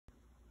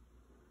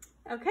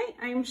Okay,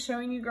 I'm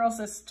showing you girls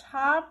this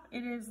top.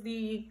 It is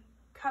the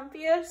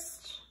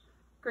comfiest,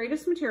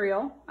 greatest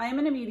material. I am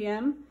in a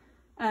medium.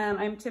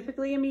 I'm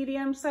typically a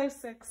medium, size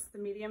 6. The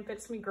medium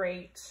fits me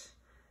great.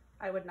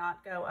 I would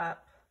not go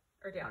up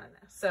or down in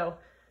this. So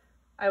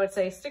I would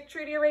say stick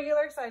true to your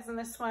regular size in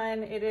this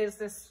one. It is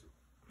this,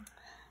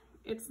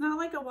 it's not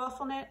like a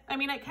waffle knit. I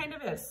mean, it kind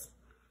of is.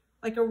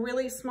 Like a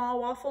really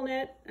small waffle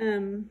knit.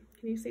 Can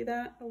you see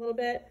that a little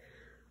bit?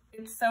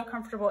 It's so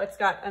comfortable. It's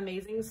got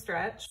amazing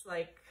stretch.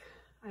 Like,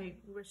 I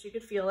wish you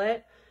could feel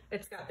it.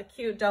 It's got the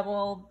cute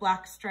double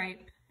black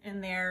stripe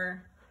in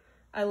there.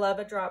 I love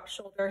a drop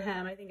shoulder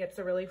hem. I think it's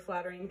a really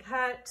flattering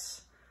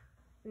cut.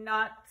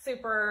 Not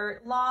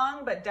super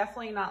long, but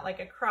definitely not like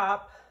a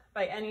crop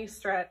by any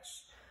stretch.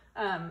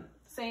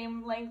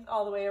 Same length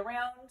all the way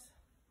around.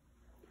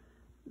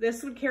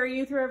 This would carry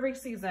you through every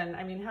season.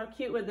 I mean, how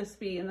cute would this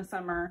be in the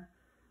summer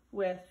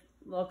with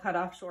little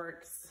cutoff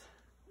shorts?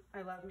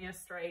 I love me a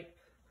stripe.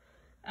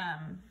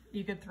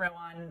 You could throw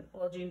on a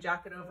little jean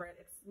jacket over it.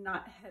 It's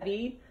not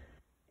heavy.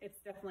 It's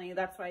definitely,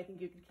 that's why I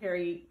think it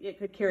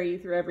could carry you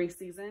through every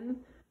season,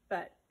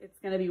 but it's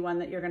going to be one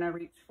that you're going to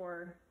reach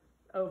for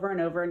over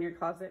and over in your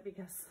closet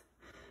because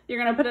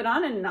you're going to put it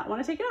on and not want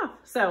to take it off.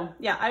 So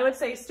yeah, I would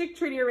say stick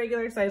true to your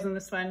regular size in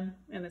this one,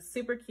 and it's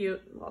super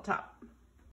cute little top.